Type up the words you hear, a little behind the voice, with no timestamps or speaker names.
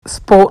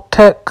Sport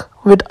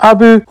Tech with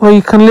Abu, where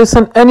you can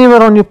listen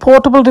anywhere on your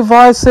portable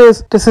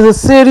devices. This is a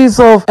series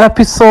of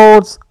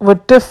episodes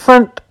with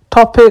different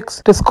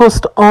topics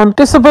discussed on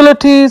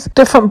disabilities,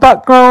 different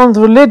backgrounds,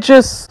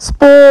 religious,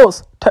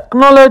 sports,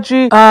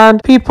 technology,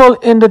 and people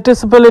in the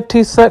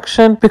disability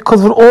section,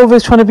 because we're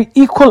always trying to be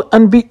equal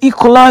and be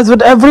equalized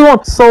with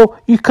everyone. So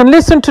you can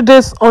listen to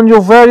this on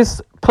your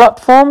various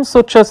platforms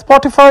such as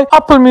Spotify,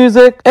 Apple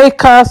Music,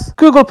 Acast,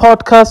 Google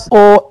Podcasts,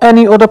 or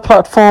any other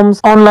platforms,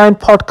 online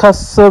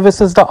podcast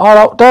services that are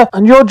out there.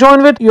 And you're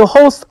joined with your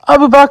host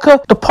Abu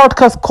Bakr, the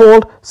podcast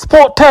called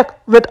Sport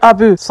Tech with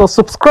Abu. So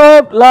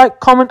subscribe,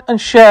 like, comment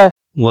and share.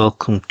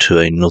 Welcome to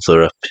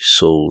another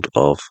episode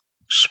of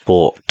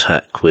Sport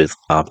Tech with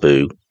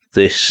Abu.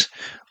 This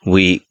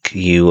week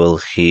you will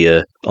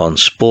hear on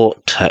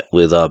Sport Tech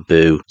with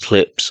Abu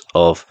clips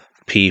of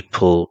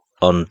people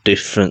on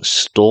different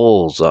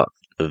stalls at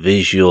a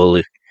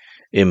visually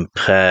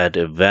impaired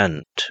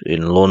event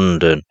in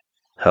London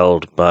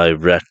held by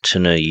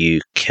Retina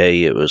UK.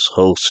 It was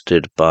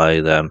hosted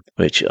by them,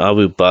 which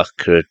Abu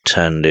Bakr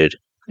attended.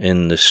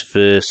 In this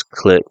first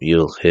clip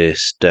you'll hear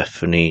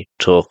Stephanie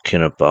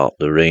talking about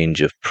the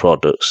range of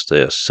products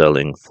they are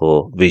selling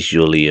for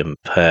visually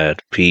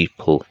impaired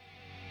people.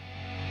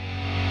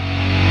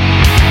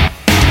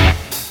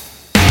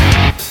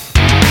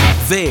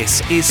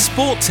 This is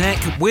Sport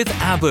Tech with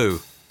Abu.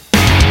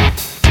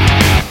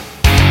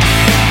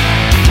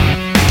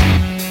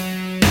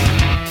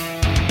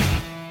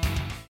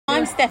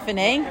 I'm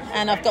Stephanie,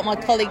 and I've got my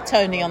colleague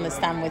Tony on the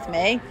stand with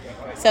me.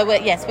 So we're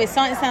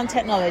Sight and Sound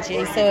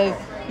Technology. So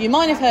you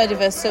might have heard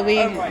of us. So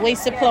we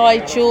supply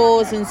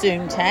JAWS and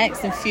Zoom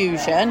text and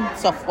Fusion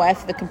software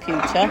for the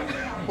computer.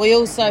 We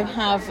also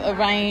have a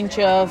range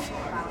of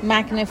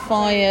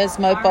magnifiers,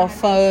 mobile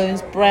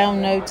phones, braille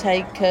note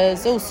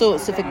takers, all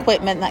sorts of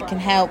equipment that can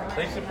help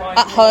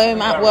at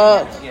home, at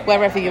work,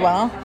 wherever you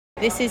are.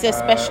 This is a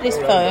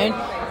specialist phone.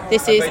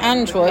 This is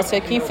Android,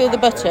 so can you feel the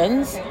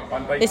buttons?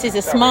 This is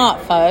a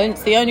smartphone.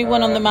 It's the only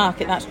one on the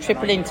market that's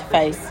triple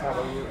interface.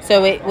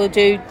 So it will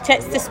do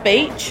text to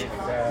speech.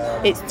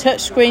 It's touch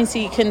screen, so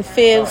you can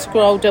feel,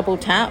 scroll, double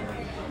tap.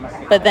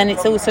 But then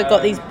it's also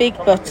got these big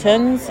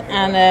buttons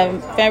and a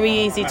very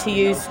easy to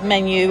use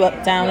menu,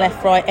 up, down,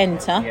 left, right,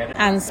 enter,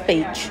 and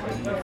speech.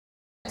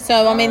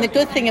 So, I mean, the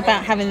good thing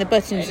about having the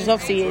buttons is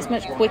obviously it's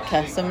much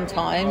quicker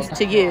sometimes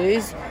to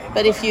use.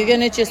 But if you're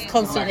going to just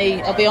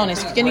constantly, I'll be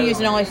honest, if you're going to use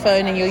an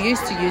iPhone and you're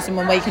used to using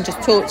one where you can just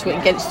talk to it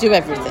and get it to do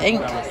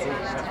everything,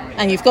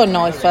 and you've got an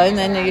iPhone,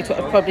 then you'd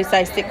probably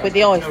say stick with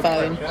the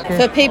iPhone.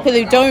 For people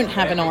who don't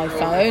have an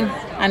iPhone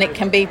and it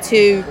can be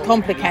too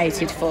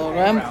complicated for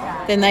them,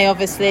 then they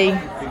obviously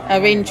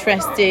are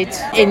interested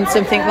in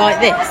something like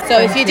this. So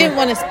if you didn't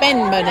want to spend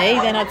money,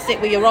 then I'd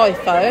stick with your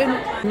iPhone.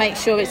 Make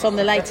sure it's on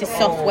the latest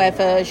software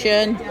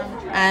version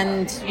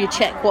and you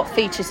check what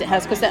features it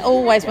has, because they're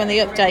always, when they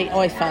update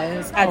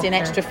iPhones, adding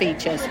extra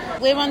features.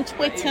 We're on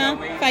Twitter,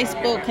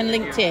 Facebook and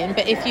LinkedIn,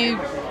 but if you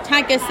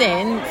tag us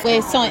in,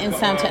 we're Sight and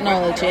Sound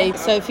Technology.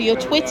 So for your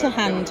Twitter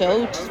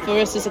handle, for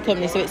us as a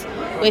company, so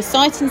we're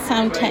Sight and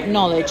Sound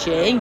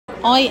Technology,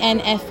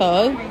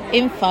 info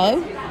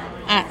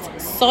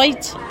at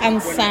Sight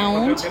and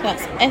Sound,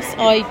 that's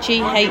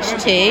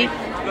SIGHTANDSOUND,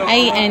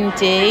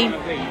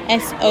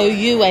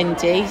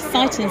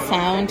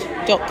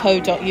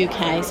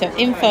 sightandsound.co.uk. So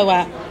info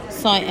at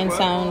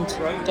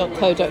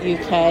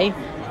sightandsound.co.uk.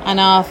 And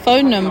our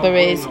phone number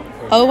is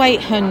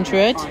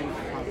 0800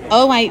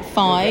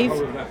 085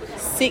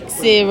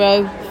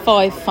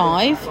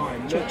 6055.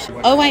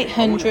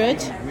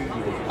 0800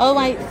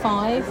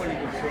 085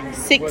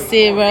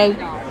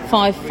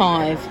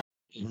 6055.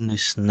 In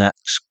this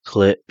next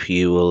clip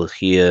you will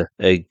hear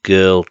a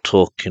girl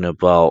talking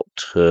about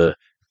her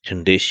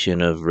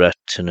condition of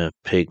retina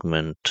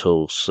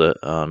pigmentosa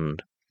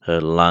and her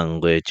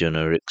language and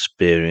her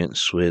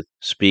experience with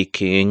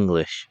speaking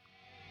English.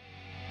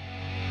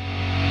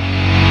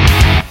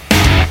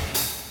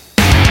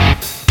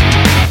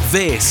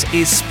 This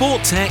is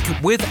Sport Tech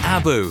with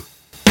Abu.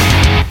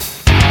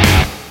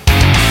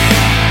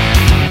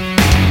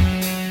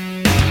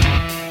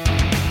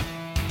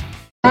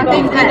 I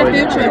think in the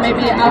future,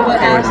 maybe I will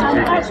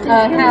ask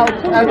help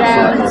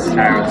around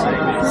some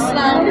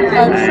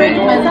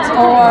treatment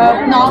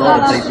or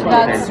knowledge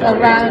that's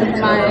around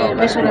my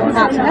visual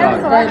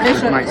impairment, the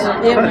visual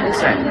illness.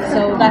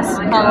 So that's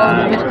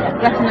how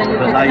Retina you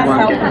can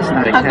help us.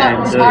 I've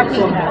got RP.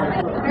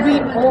 We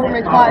all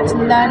require to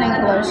learn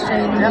English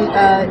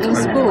in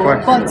school,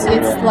 but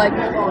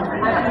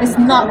it's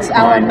not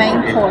our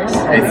main course.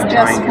 It's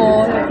just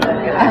for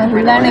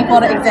learning for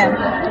the exam.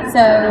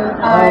 So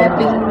I've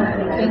been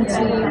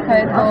into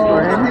Perth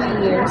for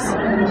 3 years.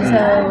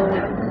 So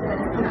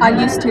I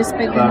used to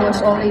speak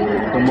English only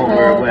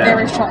for a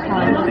very short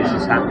time.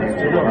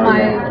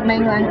 My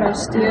main language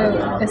is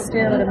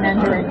still the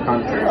Mandarin.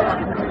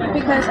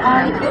 Because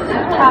I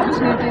have to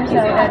do so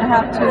and I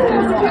have to do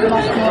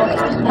much more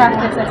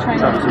practice and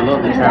training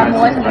because I'm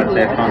working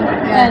here.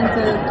 And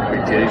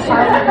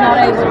I'm not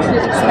able to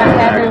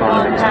expect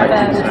everyone to have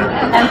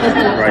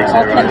empathy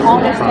or can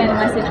understand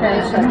my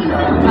situation.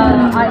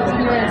 I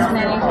experienced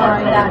many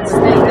times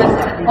that they think,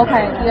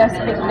 okay, you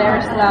speak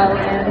very slow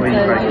and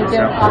you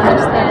don't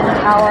understand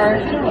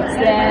our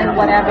slang,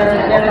 whatever,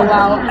 very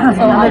well.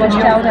 So I will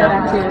shout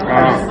at you.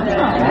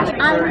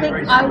 I think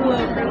I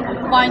would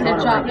find a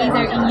job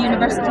either in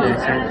university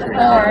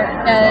or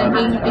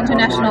in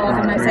international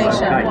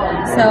organization,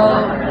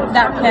 so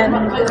that can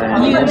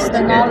use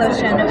the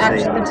knowledge and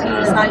expertise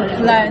I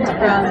learned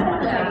from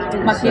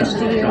my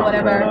PhD or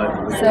whatever,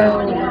 so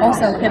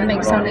also can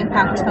make some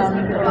impact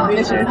on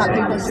visually impaired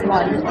people's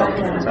life.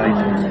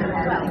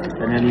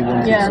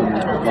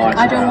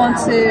 I don't want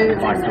to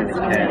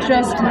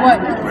just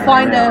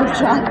find a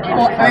job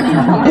or earn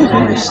money.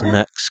 In this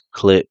next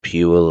clip,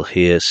 you will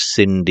hear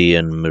Cindy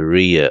and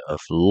Maria of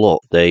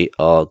Look. They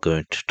are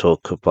going to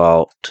talk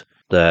about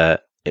their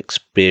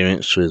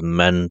experience with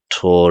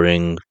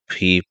mentoring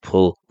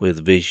people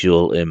with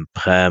visual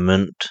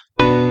impairment.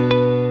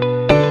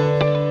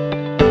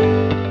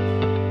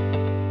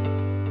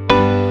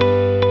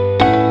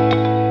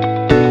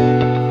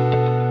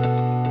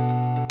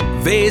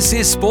 This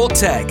is Sport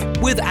Tech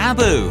with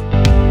Abu.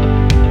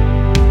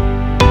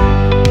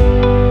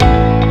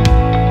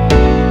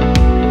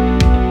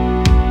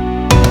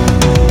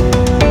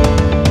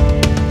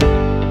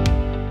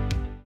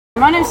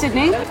 My name's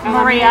Sydney.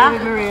 Maria.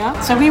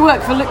 So we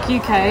work for Look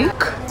UK.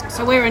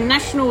 So we're a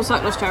national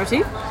sight loss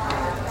charity.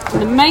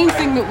 And the main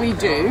thing that we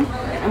do,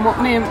 and what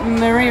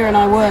Maria and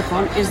I work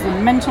on, is the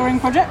mentoring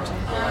project.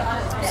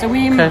 So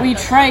we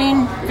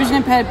train vision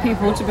impaired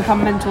people to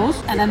become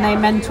mentors, and then they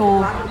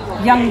mentor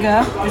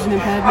younger vision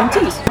impaired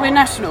mentees. We're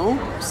national,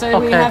 so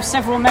we have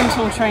several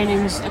mentor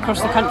trainings across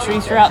the country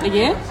throughout the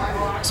year.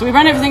 So we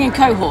run everything in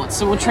cohorts,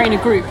 so we'll train a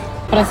group.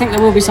 But I think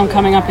there will be some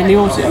coming up in the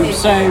autumn.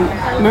 So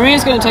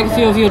Maria's going to take a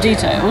few of your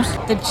details.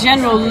 The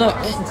general Look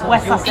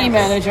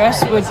email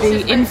address would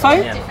be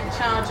info.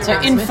 So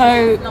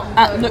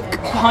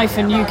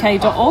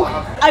info@look-uk.org.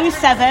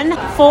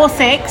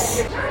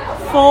 0746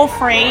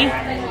 43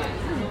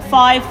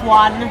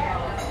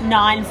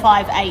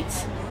 51958.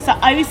 So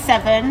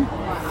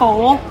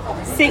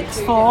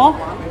 07464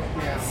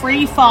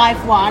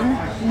 351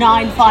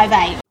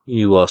 958.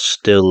 You are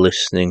still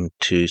listening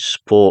to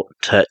Sport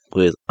Tech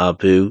with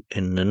Abu.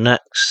 In the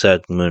next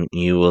segment,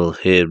 you will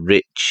hear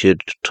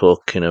Richard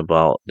talking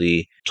about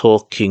the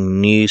talking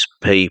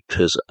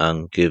newspapers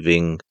and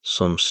giving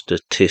some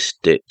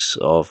statistics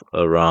of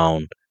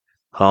around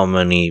how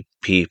many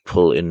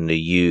people in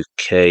the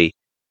UK,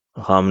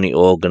 how many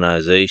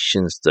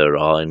organisations there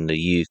are in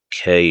the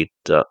UK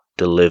that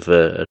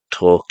deliver a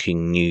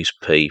talking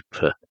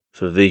newspaper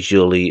for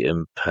visually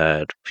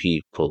impaired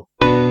people.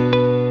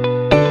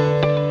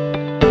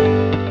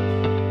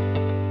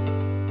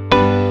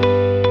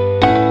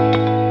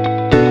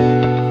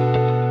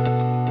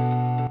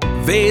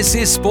 This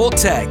is Sport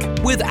Tech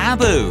with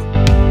Abu.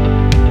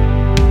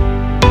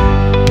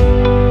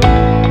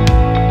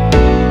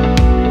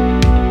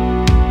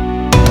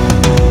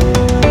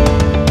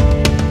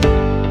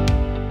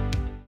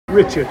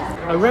 Richard,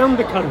 around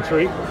the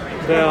country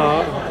there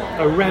are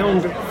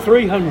around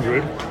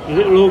 300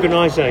 little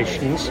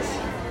organisations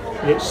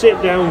that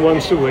sit down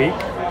once a week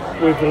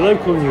with the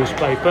local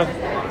newspaper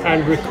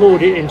and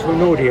record it into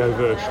an audio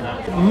version.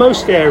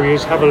 Most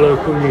areas have a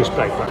local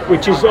newspaper,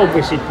 which is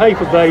obviously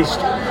paper-based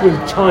with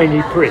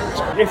tiny print.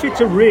 If it's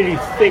a really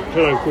thick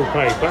local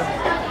paper,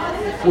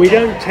 we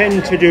don't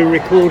tend to do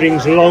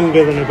recordings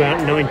longer than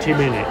about 90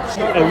 minutes.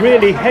 A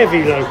really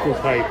heavy local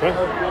paper,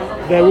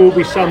 there will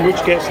be some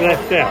which gets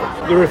left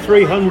out. There are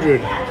 300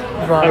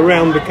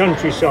 around the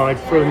countryside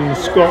from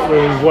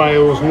Scotland,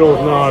 Wales,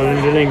 Northern Ireland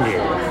and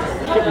England.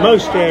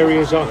 Most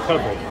areas are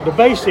covered. The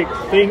basic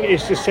thing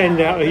is to send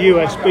out a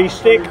USB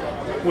stick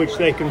which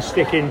they can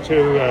stick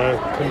into a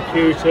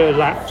computer,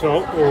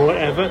 laptop or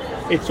whatever.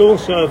 It's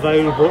also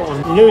available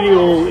on nearly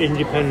all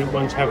independent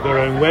ones have their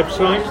own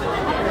website.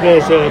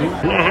 There's an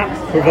app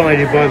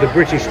provided by the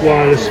British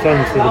Wireless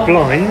Fund for the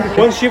Blind.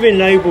 Once you've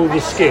enabled the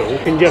skill, you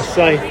can just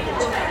say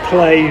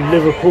play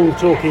Liverpool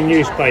talking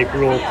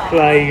newspaper or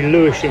play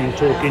Lewisham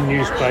talking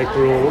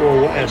newspaper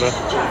or whatever,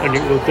 and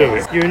it will do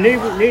it. You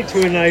need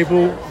to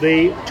enable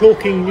the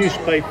talking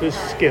newspapers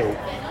skill.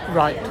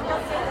 Right.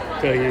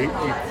 So you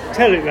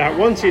tell it that.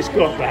 Once it's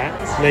got that,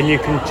 then you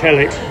can tell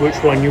it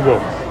which one you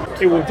want.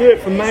 It will do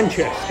it from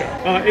Manchester.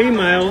 Our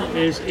email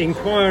is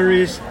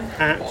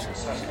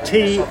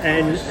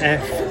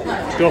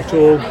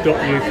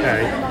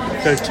inquiries@tnf.org.uk.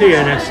 So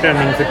TNF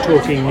standing for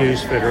Talking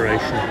News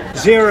Federation.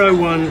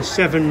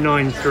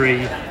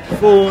 01793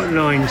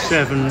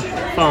 497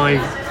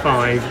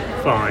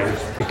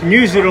 555. You can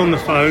use it on the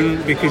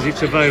phone because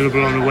it's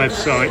available on a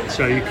website,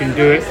 so you can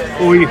do it,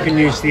 or you can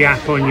use the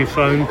app on your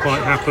phone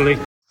quite happily.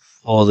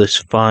 For this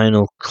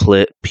final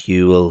clip,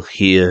 you will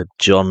hear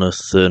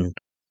Jonathan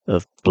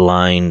of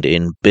Blind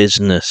in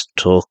Business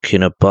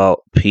talking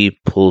about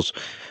people's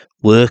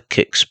work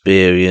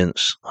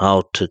experience,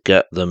 how to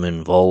get them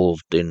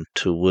involved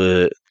into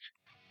work.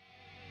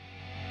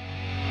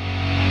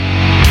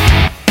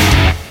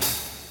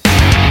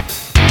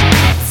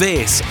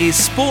 This is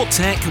Sport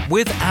Tech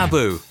with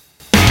Abu.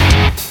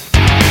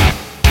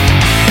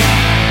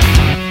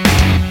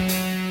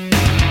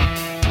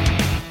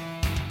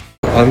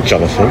 I'm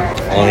Jonathan.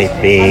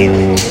 I've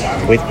been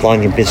with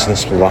Blind in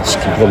Business for the last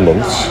couple of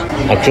months.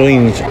 I've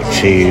joined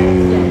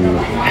to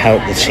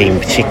help the team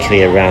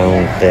particularly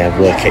around their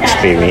work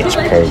experience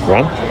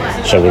programme.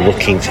 So we're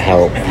looking to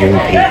help young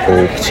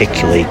people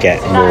particularly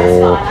get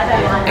more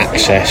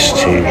access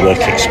to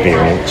work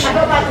experience.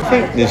 I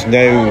think there's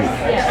no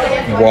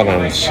one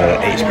answer.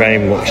 It's very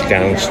much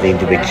down to the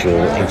individual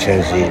in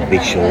terms of the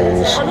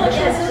individual's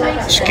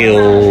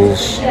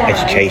skills,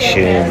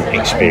 education,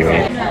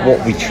 experience.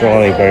 What we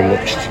try very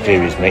much to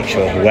do is make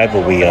sure whoever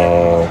we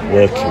are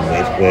working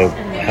with, we're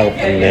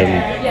helping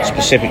them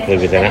specifically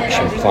with an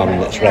action plan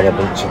that's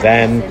relevant to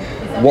them,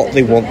 what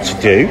they want to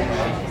do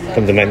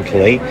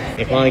fundamentally.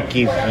 If I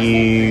give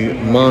you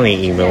my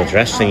email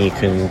address, then you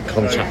can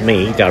contact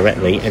me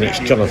directly, and it's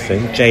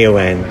Jonathan,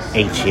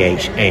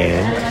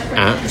 JONATHAN,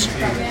 at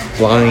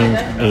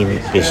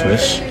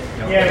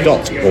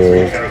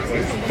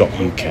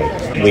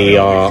blindinbusiness.org.uk. We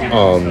are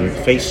on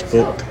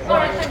Facebook,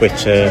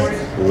 Twitter,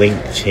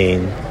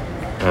 LinkedIn,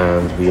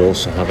 and we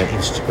also have an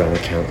Instagram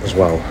account as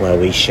well, where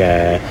we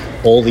share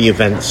all the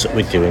events that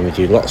we're doing. We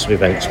do lots of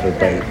events for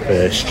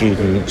both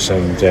students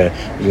and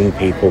young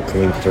people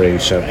coming through.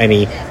 So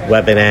any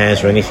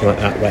webinars or anything like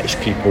that which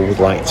people would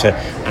like to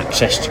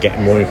access to get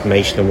more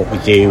information on what we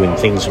do and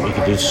things that we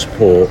can do to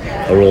support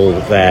are all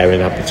there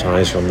and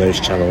advertised on those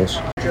channels.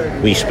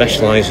 We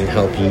specialise in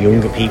helping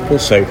younger people,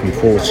 so from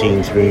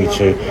 14 through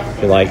to,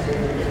 if you like,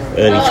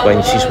 early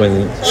 20s,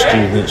 when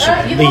students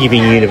are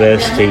leaving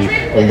university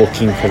and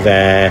looking for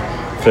their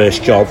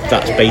first job.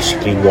 That's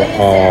basically what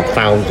our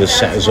founders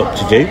set us up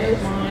to do.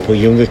 The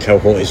younger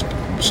cohort is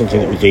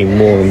something that we're doing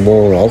more and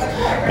more of.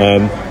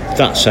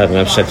 That said, and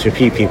I've said to a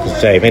few people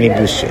today, if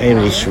anybody's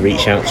to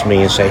reach out to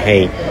me and say,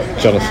 hey,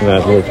 Jonathan,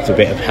 I'd love a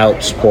bit of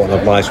help, support and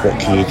advice, what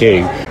can you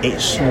do?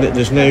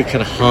 There's no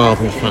kind of hard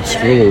and fast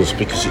rules,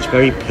 because it's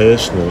very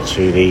personal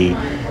to the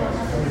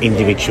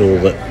individual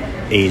that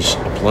is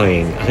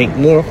applying. I think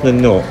more often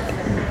than not,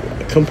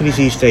 companies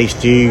these days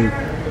do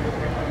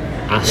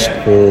ask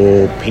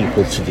for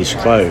people to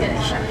disclose,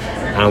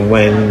 and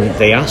when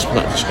they ask for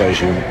that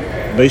disclosure,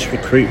 most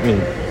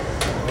recruitment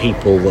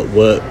people that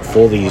work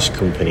for these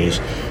companies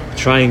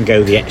try and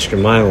go the extra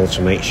mile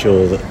to make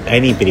sure that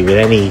anybody with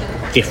any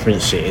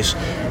differences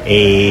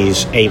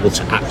is able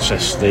to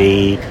access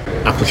the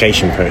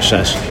application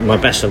process. My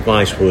best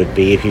advice would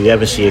be, if you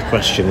ever see a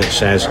question that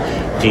says,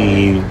 do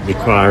you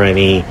require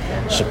any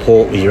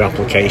support with your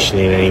application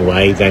in any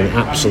way, then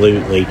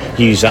absolutely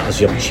use that as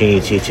the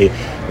opportunity to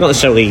not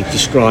necessarily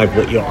describe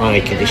what your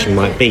eye condition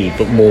might be,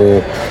 but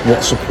more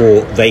what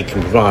support they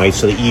can provide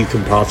so that you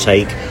can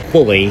partake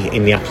fully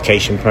in the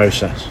application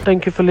process.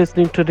 Thank you for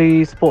listening to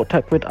the Sport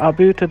Tech with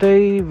Abu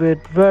today,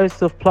 with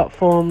various of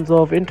platforms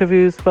of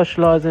interviews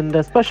specialised in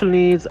their special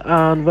needs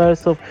and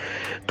various of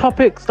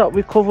topics that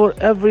we cover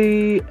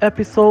every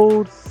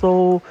episode.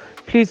 So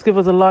please give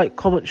us a like,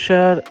 comment,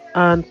 share,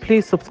 and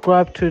please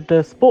subscribe to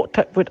the Sport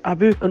Tech with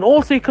Abu. And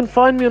also you can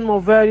find me on my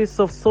various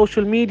of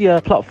social media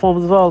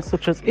platforms as well,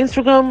 such as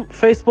Instagram,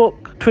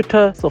 Facebook,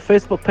 Twitter. So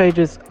Facebook page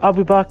is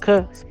Abu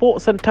Bakr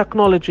Sports and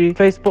Technology.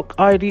 Facebook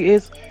ID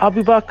is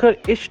Abu Bakr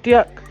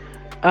Ishtiaq,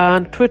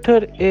 and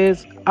Twitter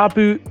is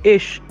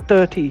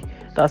AbuIsh30.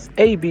 That's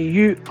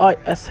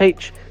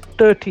ABUISH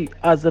 30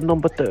 as the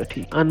number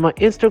 30. And my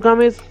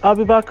Instagram is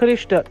Abu Bakr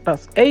Ishtiaq.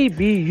 That's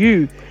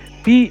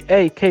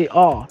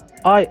ABUBAKRISHTIAQ.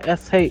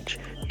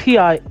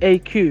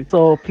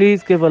 So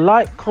please give a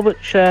like, comment,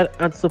 share,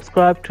 and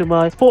subscribe to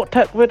my Sport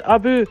Tech with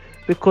Abu,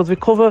 because we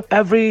cover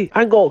every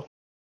angle.